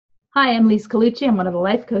Hi, I'm Lise Colucci. I'm one of the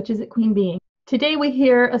life coaches at Queen Being. Today we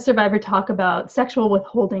hear a survivor talk about sexual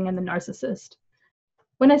withholding and the narcissist.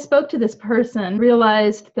 When I spoke to this person, I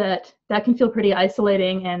realized that can feel pretty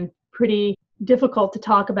isolating and pretty difficult to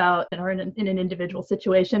talk about or in an individual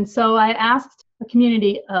situation. So I asked a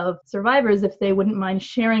community of survivors if they wouldn't mind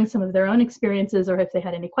sharing some of their own experiences or if they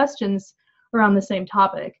had any questions around the same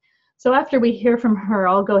topic. So after we hear from her,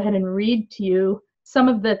 I'll go ahead and read to you some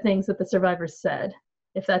of the things that the survivors said.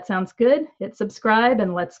 If that sounds good, hit subscribe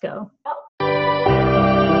and let's go. I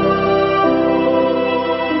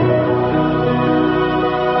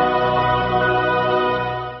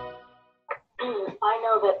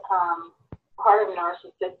know that part of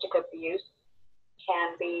narcissistic abuse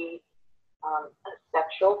can be a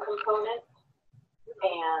sexual component,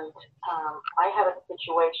 and I have a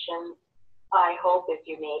situation I hope is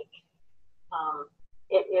unique.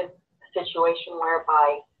 It is a situation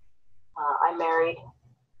whereby I married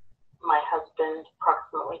my husband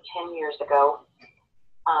approximately 10 years ago.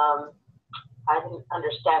 I didn't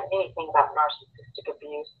understand anything about narcissistic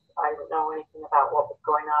abuse. I didn't know anything about what was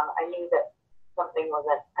going on. I knew that something was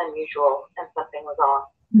unusual and something was off.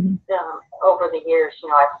 Mm-hmm. Over the years,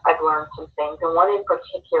 I've learned some things, and one in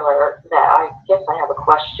particular that I guess I have a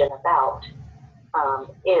question about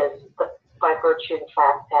is by virtue of the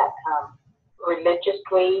fact that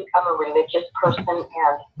religiously, I'm a religious person,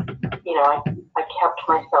 and I kept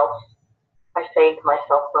myself, I saved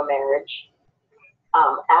myself for marriage.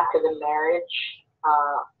 After the marriage,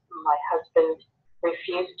 my husband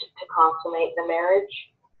refused to consummate the marriage,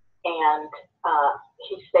 and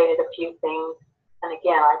he stated a few things, and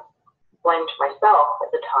again, I blamed myself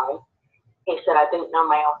at the time. He said I didn't know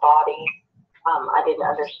my own body, I didn't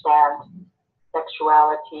understand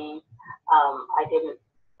sexuality,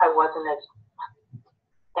 I wasn't as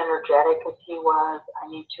energetic as he was, I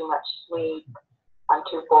need too much sleep, I'm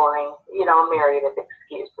too boring, a myriad of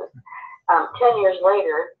excuses. 10 years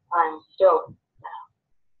later, I'm still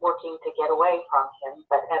working to get away from him,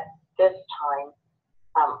 but at this time,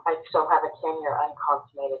 I still have a 10-year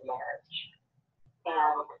unconsummated marriage.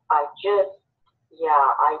 And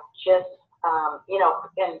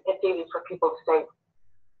and it's easy for people to say,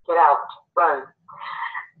 get out, run.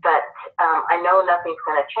 But I know nothing's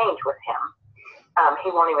going to change with him.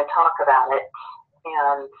 He won't even talk about it.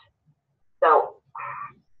 And so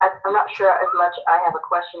I'm not sure as much. I have a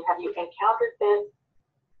question. Have you encountered this?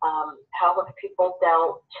 How have people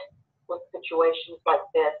dealt with situations like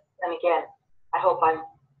this? And again, I hope I'm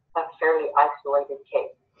a fairly isolated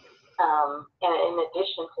case. And in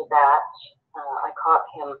addition to that, I caught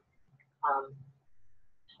him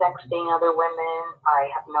sexting other women. I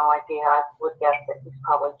have no idea. I would guess that he's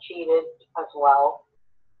probably cheated as well.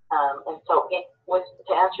 And so it was,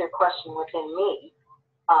 to answer your question, within me,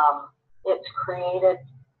 it's created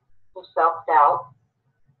some self-doubt,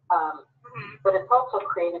 but it's also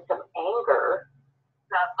created some anger.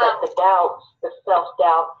 But the doubts, the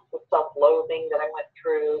self-doubt, the self-loathing that I went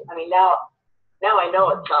through. I mean, now I know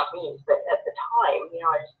it's not me, but at the time,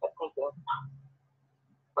 I just kept thinking,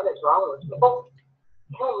 what is wrong with me?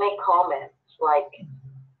 He'll make comments like,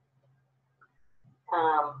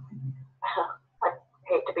 I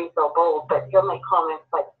hate to be so bold, but he'll make comments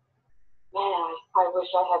like, man, I wish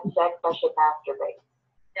I had sex, I should masturbate.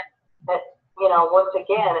 Yeah. But, once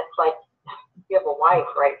again, it's like, you have a wife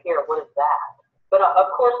right here, what is that? But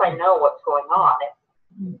of course I know what's going on.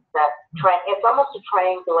 It's almost a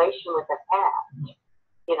triangulation with an act,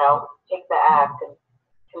 take the act and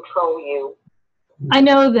control you. I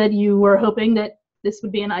know that you were hoping that this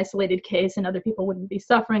would be an isolated case and other people wouldn't be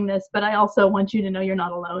suffering this, but I also want you to know you're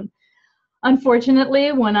not alone.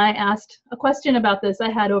 Unfortunately, when I asked a question about this, I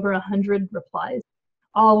had over 100 replies,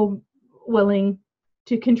 all willing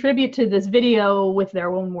to contribute to this video with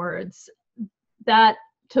their own words. That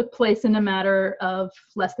took place in a matter of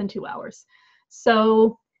less than 2 hours.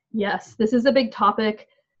 So yes, this is a big topic.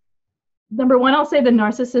 Number one, I'll say the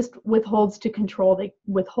narcissist withholds to control. They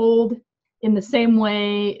withhold in the same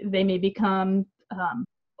way they may become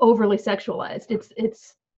overly sexualized.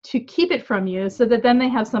 It's to keep it from you so that then they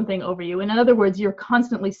have something over you. In other words, you're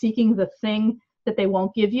constantly seeking the thing that they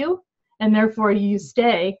won't give you, and therefore you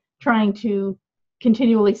stay trying to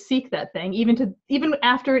continually seek that thing, even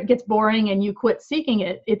after it gets boring and you quit seeking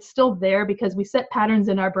it, it's still there because we set patterns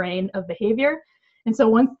in our brain of behavior. And so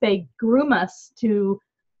once they groom us to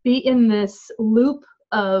be in this loop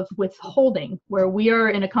of withholding, where we are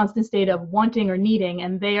in a constant state of wanting or needing,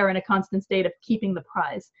 and they are in a constant state of keeping the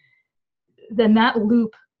prize, then that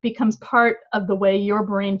loop becomes part of the way your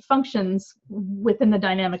brain functions within the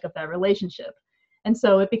dynamic of that relationship. And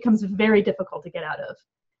so it becomes very difficult to get out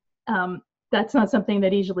of. that's not something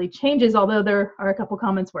that easily changes, although there are a couple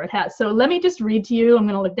comments where it has. So let me just read to you. I'm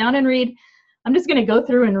going to look down and read. I'm just going to go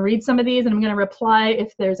through and read some of these, and I'm going to reply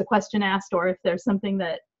if there's a question asked or if there's something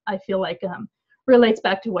that I feel like relates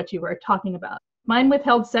back to what you were talking about. Mine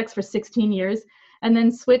withheld sex for 16 years and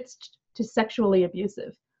then switched to sexually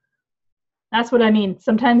abusive. That's what I mean.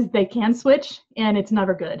 Sometimes they can switch, and it's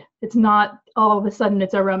never good. It's not all of a sudden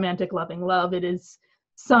it's a romantic, loving love. It is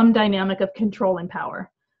some dynamic of control and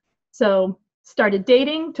power. So started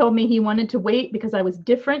dating, told me he wanted to wait because I was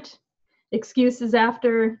different. Excuses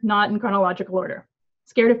after, not in chronological order.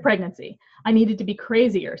 Scared of pregnancy. I needed to be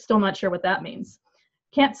crazier. Still not sure what that means.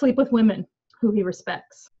 Can't sleep with women who he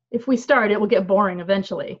respects. If we start, it will get boring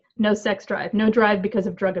eventually. No sex drive. No drive because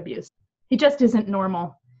of drug abuse. He just isn't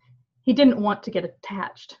normal. He didn't want to get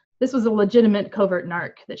attached. This was a legitimate covert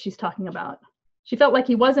narc that she's talking about. She felt like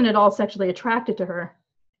he wasn't at all sexually attracted to her,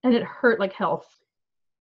 and it hurt like hell.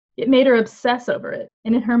 It made her obsess over it,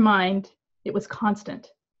 and in her mind, it was constant.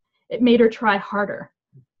 It made her try harder,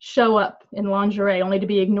 show up in lingerie only to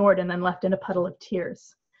be ignored and then left in a puddle of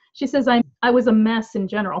tears. She says, I was a mess in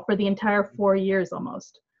general for the entire 4 years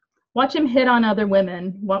almost. Watch him hit on other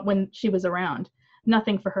women when she was around.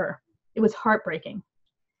 Nothing for her. It was heartbreaking.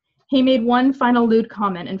 He made one final lewd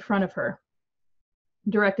comment in front of her,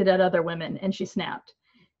 directed at other women, and she snapped.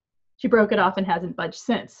 She broke it off and hasn't budged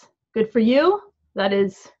since. Good for you. That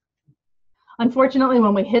is, unfortunately,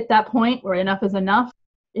 when we hit that point where enough is enough,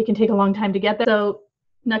 it can take a long time to get there. So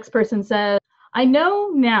next person says, I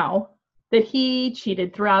know now that he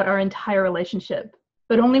cheated throughout our entire relationship,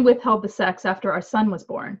 but only withheld the sex after our son was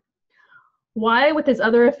born. Why, with his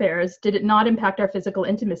other affairs, did it not impact our physical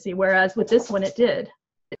intimacy, whereas with this one it did?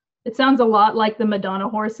 It sounds a lot like the Madonna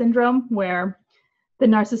whore syndrome, where the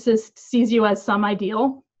narcissist sees you as some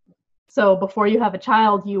ideal. So before you have a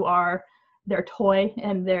child, you are their toy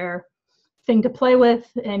and their thing to play with,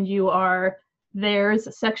 and you are theirs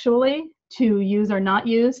sexually to use or not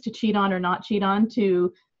use, to cheat on or not cheat on,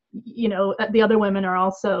 to, you know, the other women are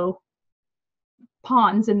also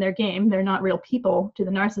pawns in their game. They're not real people to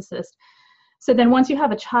the narcissist. So then once you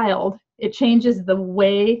have a child, it changes the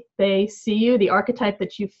way they see you, the archetype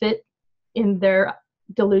that you fit in their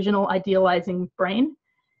delusional, idealizing brain.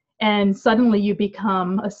 And suddenly you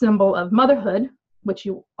become a symbol of motherhood, which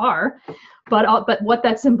you are. But what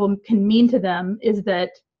that symbol can mean to them is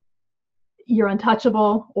that you're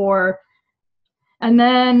untouchable, and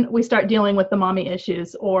then we start dealing with the mommy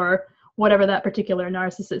issues or whatever that particular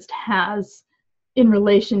narcissist has in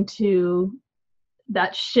relation to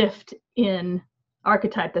that shift in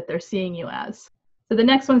archetype that they're seeing you as. So the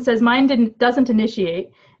next one says, mine doesn't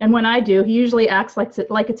initiate, and when I do, he usually acts like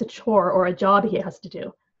it's a chore or a job he has to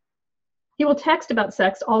do. He will text about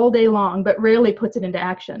sex all day long, but rarely puts it into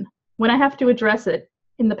action. When I have to address it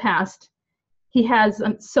in the past, he has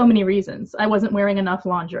so many reasons. I wasn't wearing enough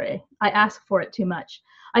lingerie. I ask for it too much.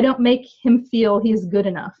 I don't make him feel he is good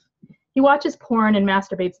enough. He watches porn and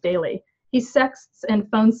masturbates daily. He sexts and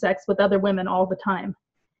phone sex with other women all the time.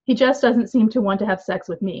 He just doesn't seem to want to have sex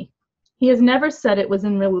with me. He has never said it was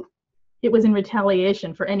in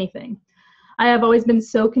retaliation for anything. I have always been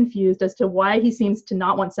so confused as to why he seems to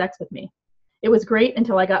not want sex with me. It was great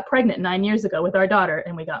until I got pregnant 9 years ago with our daughter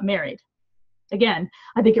and we got married. Again,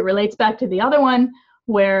 I think it relates back to the other one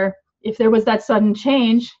where if there was that sudden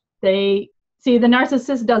change, the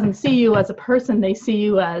narcissist doesn't see you as a person, they see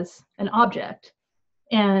you as an object.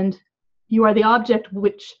 And you are the object,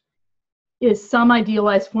 which is some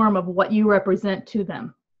idealized form of what you represent to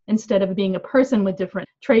them, instead of being a person with different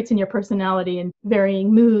traits in your personality and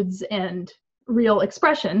varying moods and real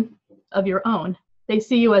expression of your own. They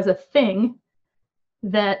see you as a thing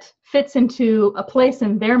that fits into a place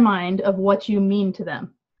in their mind of what you mean to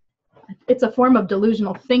them. It's a form of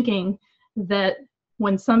delusional thinking that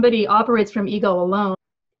when somebody operates from ego alone,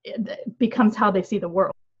 it becomes how they see the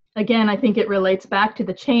world. Again, I think it relates back to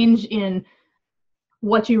the change in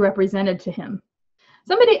what you represented to him.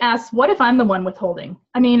 Somebody asks, what if I'm the one withholding?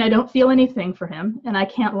 I mean, I don't feel anything for him and I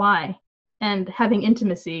can't lie. And having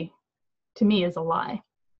intimacy to me is a lie.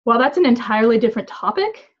 While that's an entirely different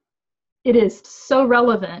topic, it is so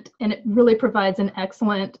relevant and it really provides an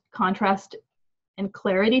excellent contrast and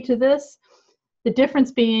clarity to this. The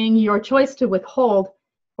difference being your choice to withhold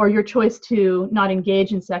or your choice to not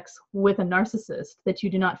engage in sex with a narcissist that you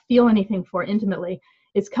do not feel anything for intimately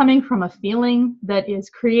is coming from a feeling that is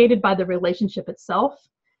created by the relationship itself.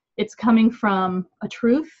 It's coming from a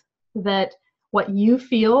truth that what you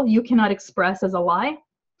feel you cannot express as a lie.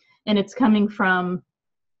 And it's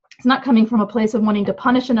not coming from a place of wanting to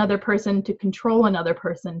punish another person, to control another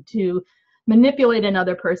person, to manipulate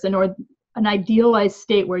another person, or an idealized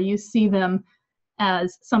state where you see them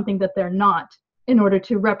as something that they're not, in order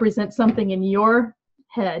to represent something in your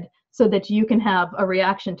head so that you can have a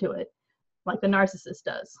reaction to it, like the narcissist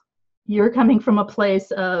does. You're coming from a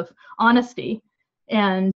place of honesty,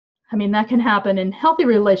 and I mean, that can happen in healthy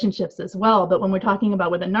relationships as well, but when we're talking about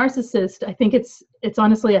with a narcissist, I think it's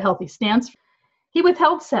honestly a healthy stance. He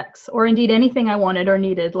withheld sex, or indeed anything I wanted or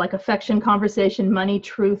needed, like affection, conversation, money,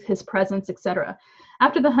 truth, his presence, etc.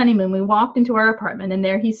 After the honeymoon, we walked into our apartment, and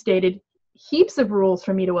there he stated heaps of rules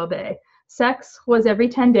for me to obey. Sex was every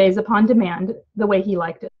 10 days upon demand, the way he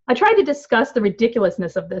liked it. I tried to discuss the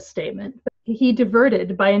ridiculousness of this statement, but he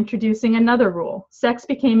diverted by introducing another rule. Sex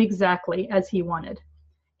became exactly as he wanted.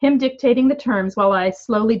 Him dictating the terms while I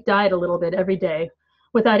slowly died a little bit every day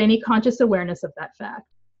without any conscious awareness of that fact.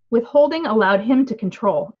 Withholding allowed him to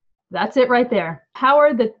control. That's it right there.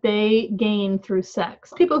 Power that they gain through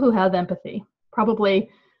sex. People who have empathy, probably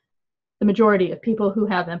the majority of people who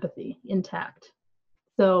have empathy intact.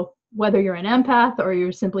 So whether you're an empath or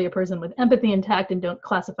you're simply a person with empathy intact and don't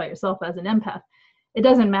classify yourself as an empath, it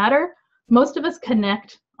doesn't matter. Most of us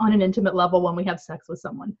connect on an intimate level when we have sex with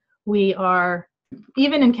someone. We are,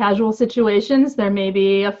 even in casual situations, there may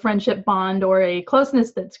be a friendship bond or a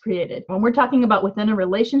closeness that's created. When we're talking about within a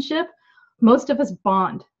relationship, most of us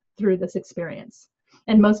bond through this experience.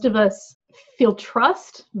 And most of us feel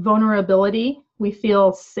trust, vulnerability, we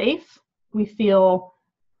feel safe, we feel,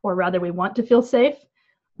 or rather we want to feel safe.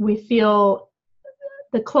 We feel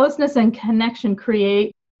the closeness and connection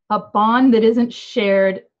create a bond that isn't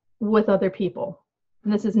shared with other people.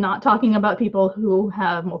 And this is not talking about people who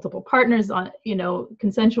have multiple partners on,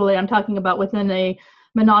 consensually. I'm talking about within a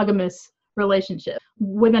monogamous relationship.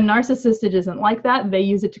 With a narcissist, it isn't like that. They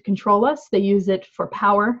use it to control us. They use it for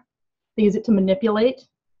power. They use it to manipulate,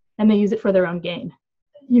 and they use it for their own gain.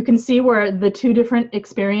 You can see where the two different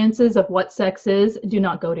experiences of what sex is do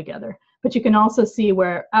not go together. But you can also see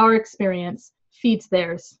where our experience feeds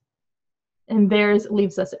theirs, and theirs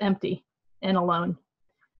leaves us empty and alone.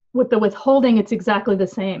 With the withholding, it's exactly the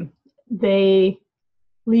same. They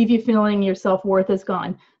leave you feeling your self-worth is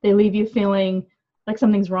gone. They leave you feeling like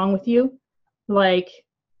something's wrong with you, like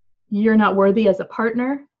you're not worthy as a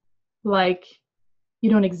partner, like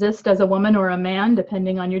you don't exist as a woman or a man,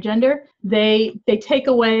 depending on your gender. They take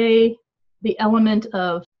away the element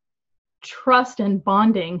of trust and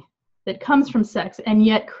bonding that comes from sex, and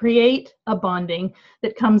yet create a bonding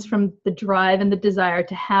that comes from the drive and the desire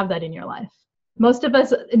to have that in your life. Most of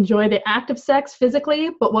us enjoy the act of sex physically,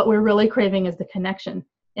 but what we're really craving is the connection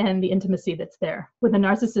and the intimacy that's there. With a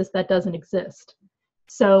narcissist, that doesn't exist.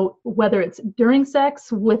 So whether it's during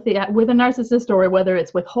sex with a narcissist or whether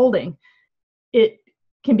it's withholding, it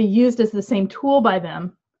can be used as the same tool by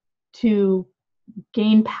them to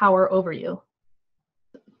gain power over you.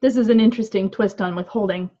 This is an interesting twist on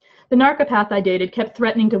withholding. The narcopath I dated kept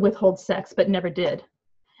threatening to withhold sex, but never did.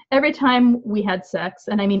 Every time we had sex,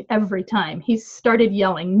 and I mean every time, he started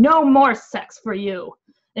yelling, "No more sex for you,"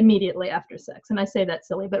 immediately after sex. And I say that's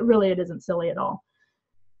silly, but really it isn't silly at all.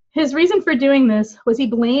 His reason for doing this was he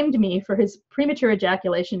blamed me for his premature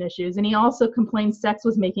ejaculation issues, and he also complained sex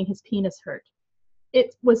was making his penis hurt.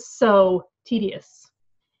 It was so tedious.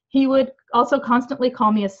 He would also constantly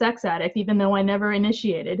call me a sex addict, even though I never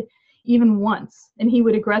initiated, even once, and he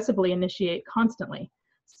would aggressively initiate constantly.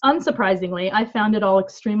 Unsurprisingly, I found it all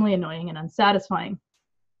extremely annoying and unsatisfying.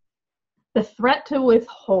 The threat to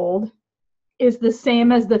withhold is the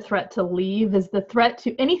same as the threat to leave, is the threat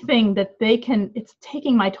to anything that it's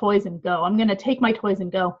taking my toys and go. I'm going to take my toys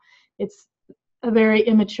and go. It's a very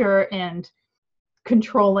immature and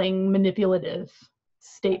controlling, manipulative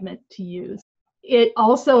statement to use. It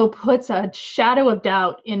also puts a shadow of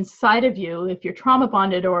doubt inside of you if you're trauma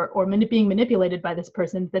bonded or being manipulated by this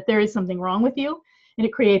person, that there is something wrong with you. And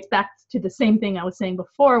it creates back to the same thing I was saying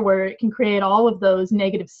before, where it can create all of those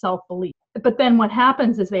negative self-beliefs. But then what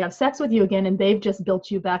happens is they have sex with you again, and they've just built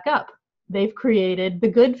you back up. They've created the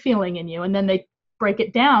good feeling in you, and then they break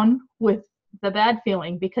it down with the bad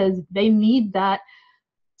feeling because they need that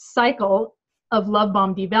cycle of love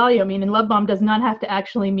bomb devalue. I mean, and love bomb does not have to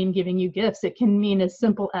actually mean giving you gifts. It can mean as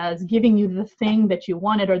simple as giving you the thing that you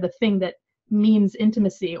wanted, or the thing that means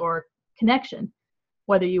intimacy or connection,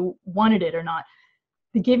 whether you wanted it or not.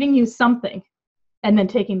 Giving you something and then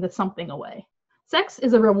taking the something away. Sex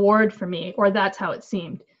is a reward for me, or that's how it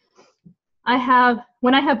seemed.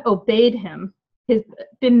 When I have obeyed him,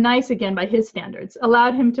 been nice again by his standards,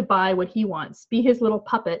 allowed him to buy what he wants, be his little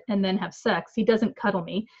puppet, and then have sex. He doesn't cuddle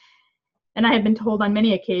me. And I have been told on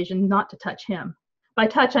many occasions not to touch him. By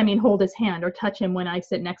touch, I mean hold his hand or touch him when I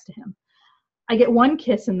sit next to him. I get one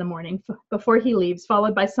kiss in the morning before he leaves,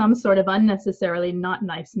 followed by some sort of unnecessarily not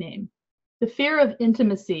nice name. The fear of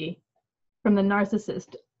intimacy from the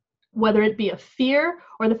narcissist, whether it be a fear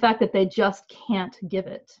or the fact that they just can't give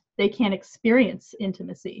it, they can't experience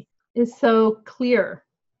intimacy, is so clear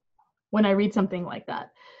when I read something like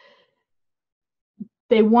that.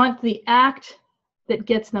 They want the act that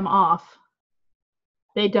gets them off.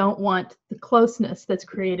 They don't want the closeness that's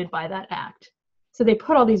created by that act. So they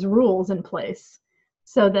put all these rules in place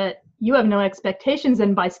so that you have no expectations,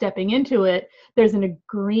 and by stepping into it, there's an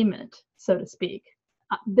agreement, so to speak.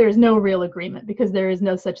 There's no real agreement because there is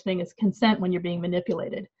no such thing as consent when you're being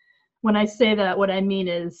manipulated. When I say that, what I mean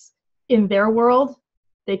is in their world,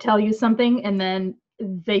 they tell you something and then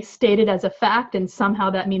they state it as a fact, and somehow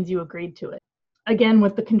that means you agreed to it. Again,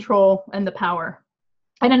 with the control and the power.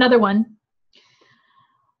 And another one,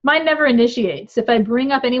 mine never initiates. If I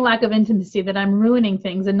bring up any lack of intimacy, that I'm ruining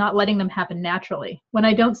things and not letting them happen naturally. When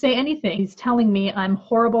I don't say anything, he's telling me I'm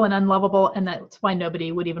horrible and unlovable, and that's why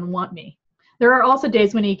nobody would even want me. There are also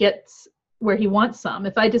days when he gets where he wants some.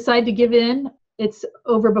 If I decide to give in, it's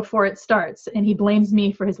over before it starts, and he blames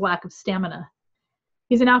me for his lack of stamina.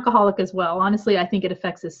 He's an alcoholic as well. Honestly, I think it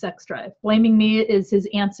affects his sex drive. Blaming me is his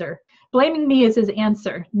answer. Blaming me is his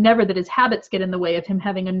answer, never that his habits get in the way of him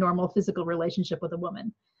having a normal physical relationship with a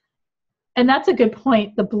woman. And that's a good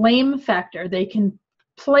point. The blame factor, they can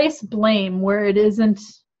place blame where it isn't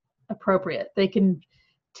appropriate. They can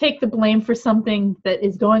take the blame for something that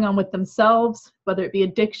is going on with themselves, whether it be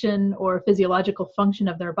addiction or physiological function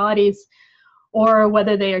of their bodies, or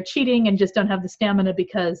whether they are cheating and just don't have the stamina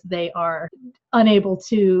because they are unable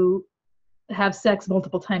to have sex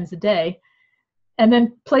multiple times a day, and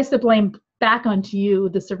then place the blame back onto you,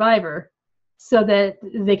 the survivor, so that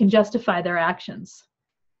they can justify their actions.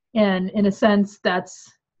 And in a sense,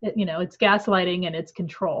 that's, it's gaslighting and it's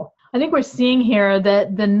control. I think we're seeing here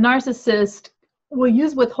that the narcissist will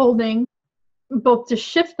use withholding both to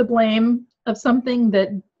shift the blame of something that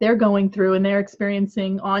they're going through and they're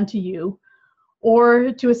experiencing onto you,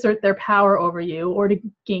 or to assert their power over you, or to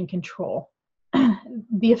gain control.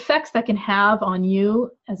 The effects that can have on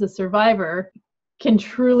you as a survivor can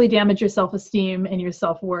truly damage your self-esteem and your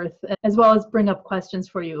self-worth, as well as bring up questions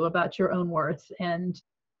for you about your own worth and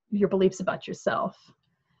your beliefs about yourself.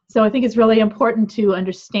 So I think it's really important to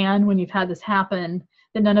understand when you've had this happen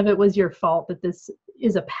that none of it was your fault, that this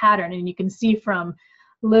is a pattern. And you can see from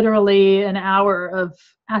literally an hour of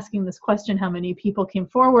asking this question how many people came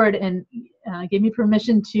forward and gave me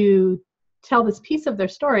permission to tell this piece of their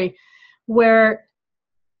story, where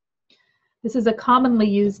this is a commonly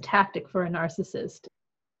used tactic for a narcissist.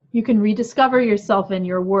 You can rediscover yourself and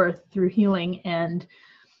your worth through healing and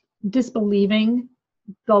disbelieving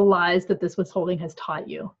the lies that this withholding has taught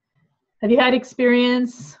you. Have you had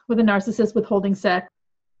experience with a narcissist withholding sex?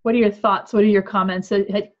 What are your thoughts? What are your comments?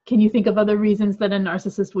 Can you think of other reasons that a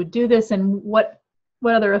narcissist would do this, and what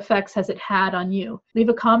other effects has it had on you? Leave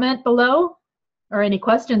a comment below or any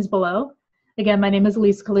questions below. Again, my name is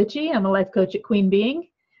Lise Colucci. I'm a life coach at Queen Being.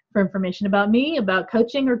 For information about me, about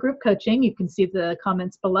coaching or group coaching, you can see the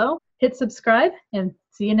comments below. Hit subscribe and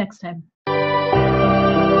see you next time.